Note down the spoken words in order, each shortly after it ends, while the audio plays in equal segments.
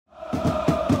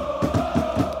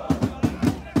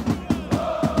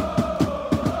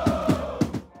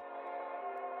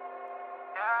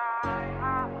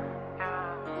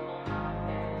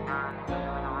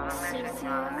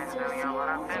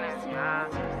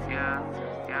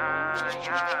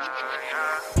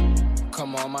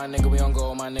Come on, my nigga, we on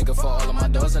go, my nigga, for all of my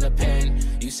doors in the pen.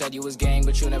 You said you was gang,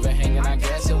 but you never hang, and I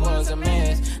guess it was a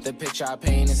miss. The picture I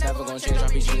paint is never gonna change,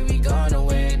 RPG, we gonna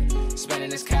win. Spending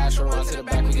this cash, we'll run to the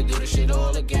back, we can do this shit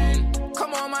all again.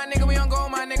 Come on, my nigga, we on go,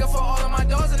 my nigga, for all of my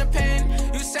doors in the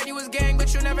pen. You said you was gang,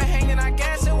 but you never hang, and I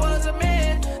guess it was a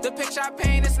myth. The picture I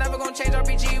paint is never gonna change,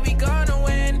 RPG, we gonna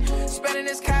win. Spending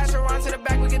this cash, we'll run to the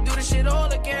back, we can do this shit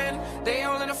all again. They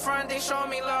all in the front, they showing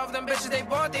me love, them bitches, they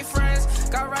bought they friends.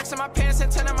 Got racks in my pants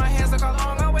and 10 in my hands, look how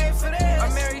long I wait for this.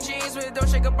 I'm Mary Jeans with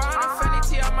Dolce Gabbana, Fendi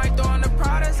T, I might throw in the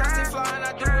Prada. Since they flying,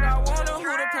 I do what I wanna.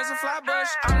 Who the Prince of Flatbush?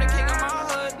 I'm the king of my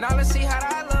hood. Now let's see how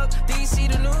I look.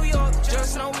 DC to New York,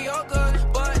 just know we all good.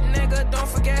 But nigga, don't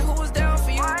forget who was down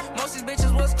for you. Most these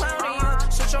bitches was clowning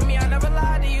you. Switch on me, I never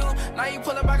lied to you. Now you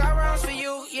pull up, I got rounds for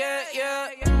you. Yeah, yeah,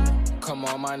 yeah. Come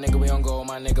on, my nigga, we on go,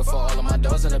 my nigga, for all of my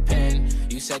doors in the pen.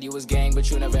 You said you was gang, but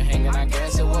you never hang, and I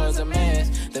guess it was a miss.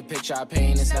 The picture I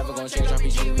paint is never gonna change,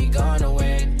 RPG, we gonna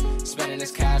win. Spending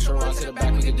this cash, we'll run to the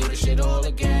back, we can do this shit all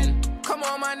again. Come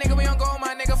on, my nigga, we on go,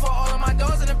 my nigga, for all of my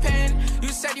doors in the pen. You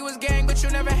said you was gang, but you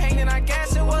never hang, and I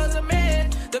guess it was a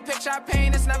myth. The picture I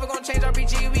paint is never gonna change,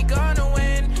 RPG, we gonna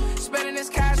win. Spending this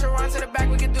cash, we'll run to the back,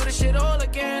 we can do this shit all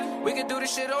again. We can do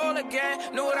this shit all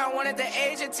again. Knew what I wanted at the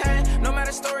age of 10. No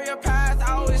matter story or path,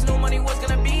 I always knew money was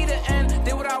gonna be the end.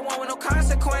 Did what I want with no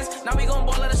consequence. Now we gon'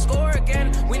 ball at the score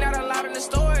again. We not allowed in the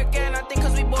store again. I think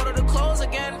cause we bought all the clothes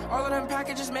again. All of them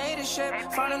packages made a shit.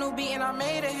 Found a new beat and I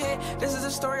made a hit. This is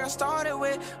the story I started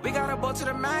with. We got a boat to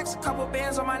the max. Couple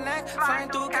bands on my neck. Flying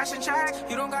through cash and checks.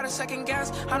 You don't gotta second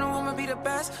guess. I know I'ma be the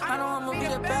best. I know I'ma be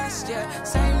the best, yeah.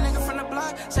 Same nigga from the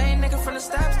block. Same nigga from the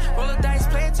steps. Roll the dice,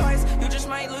 play it twice. You just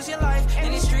might lose your life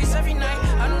in these streets every night.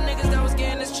 I know niggas that was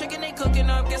getting this chicken they cooking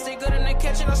up. Guess they good in the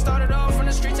kitchen. I started off from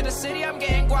the street to the city. I'm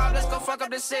getting guap. Let's go fuck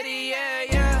up the city, yeah,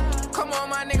 yeah. Come on,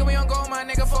 my nigga, we on go, my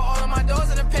nigga, for all of my doors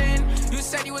in the pen. You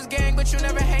said you was gang, but you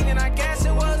never hang, and I guess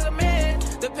it was a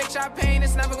myth. The picture I paint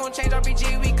is never gonna change,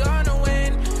 RPG, we gonna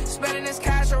win. Spending this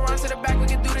cash, we'll run to the back, we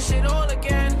can do this shit all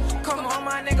again. Come on,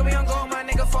 my nigga, we on go, my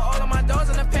nigga, for all of my doors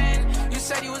in the pen. You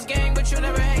said you was gang, but you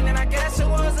never hang, and I guess it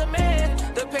was a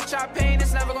myth. The picture I paint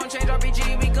is never gonna change,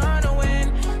 RPG, we gonna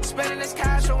win. Spending this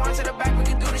cash, we'll run to the back, we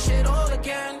can do this shit all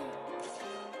again.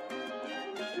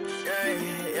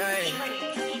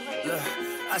 Look,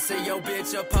 I say yo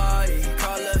bitch a party,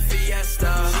 call her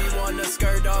Fiesta. She wanna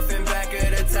skirt off in back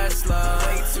of the Tesla.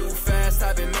 Way too fast,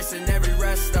 I've been missing every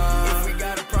rest stop. If we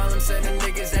got a problem, send the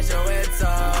niggas at your head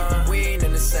top. We ain't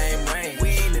in the same range, we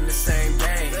ain't in the same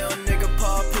game. Little nigga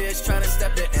Paul Pierce tryna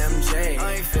step to MJ.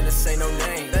 I ain't finna say no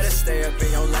name, better stay up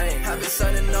in your lane. I've been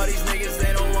sunning all these niggas,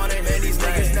 they don't want it. Man, these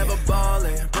niggas never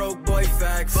ballin', broke boy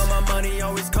facts. But my money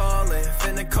always callin',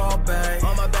 finna call back.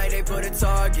 On my back they put a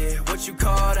target, what you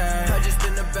call that? I just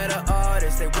been a better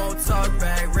artist, they won't talk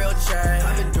back, real chat.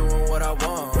 I've been doing what I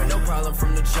want, with no problem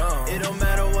from the jump. It don't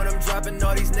matter what I'm dropping,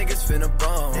 all these niggas finna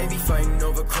bum. They be fighting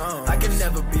over crumbs, I can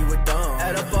never be with them.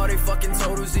 Add up all they fucking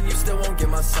totals and you still won't get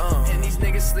my sum. And these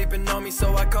niggas sleeping on me,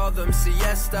 so I call them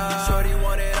siesta. Shorty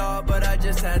want it all, but I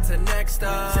just had to next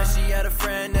up. Said she had a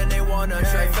friend and they want a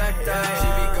trifecta. She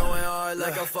be going hard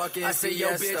like a fucking I say yo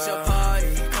bitch a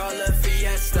party, call her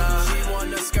Fiesta. She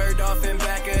wanna skirt off in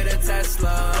back of the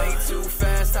Tesla. Way too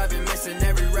fast, I've been missing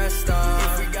every rest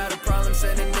stop. If we got a problem,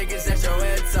 send the niggas at your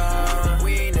head top.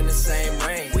 We ain't in the same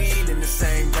range, we ain't in the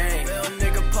same game. Little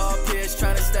nigga Paul Pierce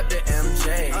tryna step to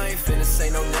MJ. I ain't finna say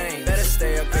no name, better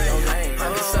stay up in your lane.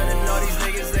 I've been sunning all these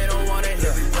niggas, they don't wanna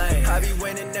hit replay. I be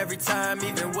winning every time,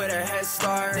 even with a head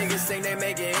start. Niggas think they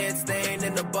making hits, they ain't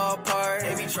in the ballpark.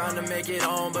 They be tryna make it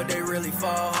on, but they really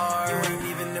fall hard. You ain't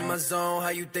even in my zone, how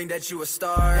you think that you a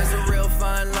star? There's a real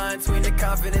fine line between the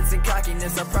confidence and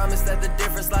cockiness. I promise that the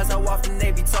difference lies how often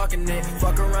they be talking it.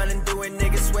 Fuck around and do it,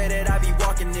 niggas swear that I be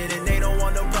walking it. And they don't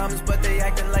want no problems, but they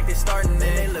acting like they starting it.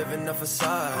 They live in the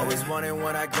facade, always wanting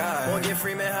what I got. Morgan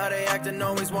Freeman, how they acting,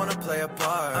 always wanna play a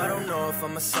part. I don't know if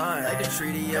I'm a sign, like the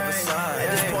treaty of Versailles.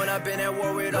 At this point I've been at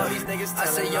war with all these niggas. I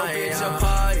say yo bitch a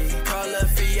party, call her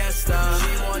Fiesta.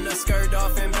 She wanna skirt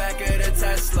off in back of the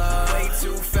Tesla. Way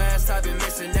too fast, I've been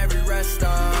missing every rest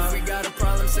stop. If we got a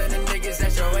problem, send the niggas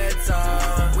at your head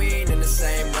top. We ain't in the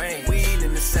same range, we ain't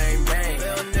in the same game.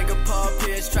 Little nigga Paul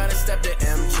Pierce tryna step to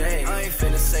MJ. I ain't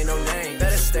finna say no name,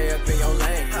 better stay up in your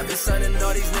lane. I've been sunning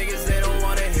all these niggas, they don't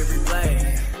wanna hit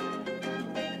replay.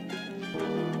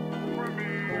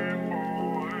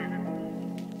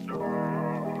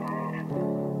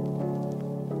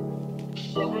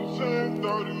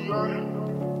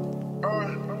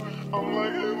 I'm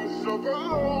like, hey, what's up,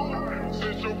 hello?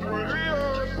 Since your pretty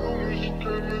ass, long as you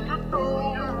came in the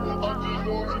door, I just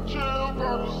wanna chill,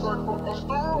 just like for us to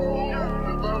roll.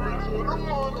 Married to the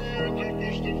money,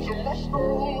 introduced her to my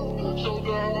stove. Showed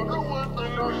her how to whip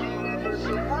and now she leaving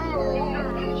sick for love.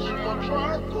 She my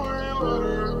track queen, let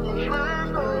her hit the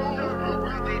bando.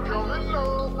 We be counting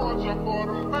up, watch how far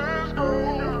them bands go.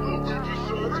 We just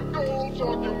set a goal,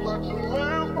 talking about your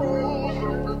Lambos.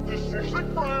 50, 60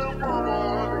 grand, mama,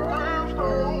 100 grams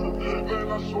though. Man,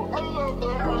 I swear I love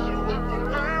her, how she with the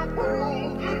Lambo.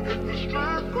 Hit the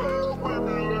strip club, we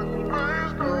be letting the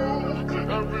bands go.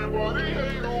 Everybody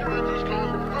hate on me, just call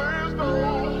the fans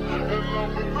though. And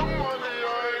loving the money,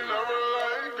 I ain't never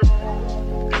let go.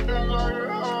 And like it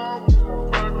hot,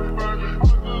 baby, baby. I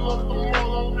just love the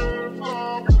mall, I'm getting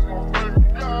fly with my baby,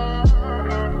 yeah.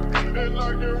 And I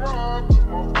get robbed with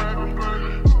my baby, baby.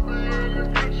 I be in the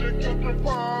kitchen, cooking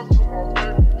pies with my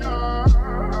baby, yeah.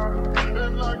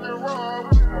 And I get robbed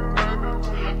with my baby.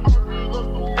 I just love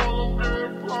the mall, I'm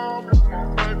getting fly with my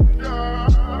baby,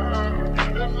 yeah.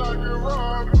 And I get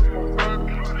robbed with my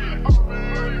baby. I be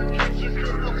in the kitchen,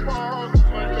 cooking pies.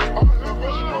 I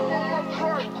never stop on my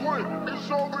track quick. It's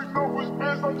all we know is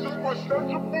biz, I just might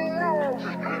snatch a Ferrari.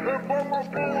 And by my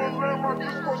bull and lamb, I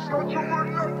just might snatch a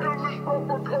ridiculous, drop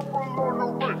a couple on the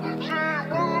way. She ain't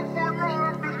willing for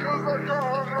nothing because I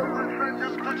got her everything.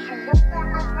 It's bitch, you up on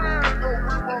the band, don't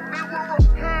remind me where I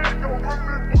can. Don't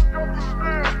really look up the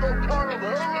stand.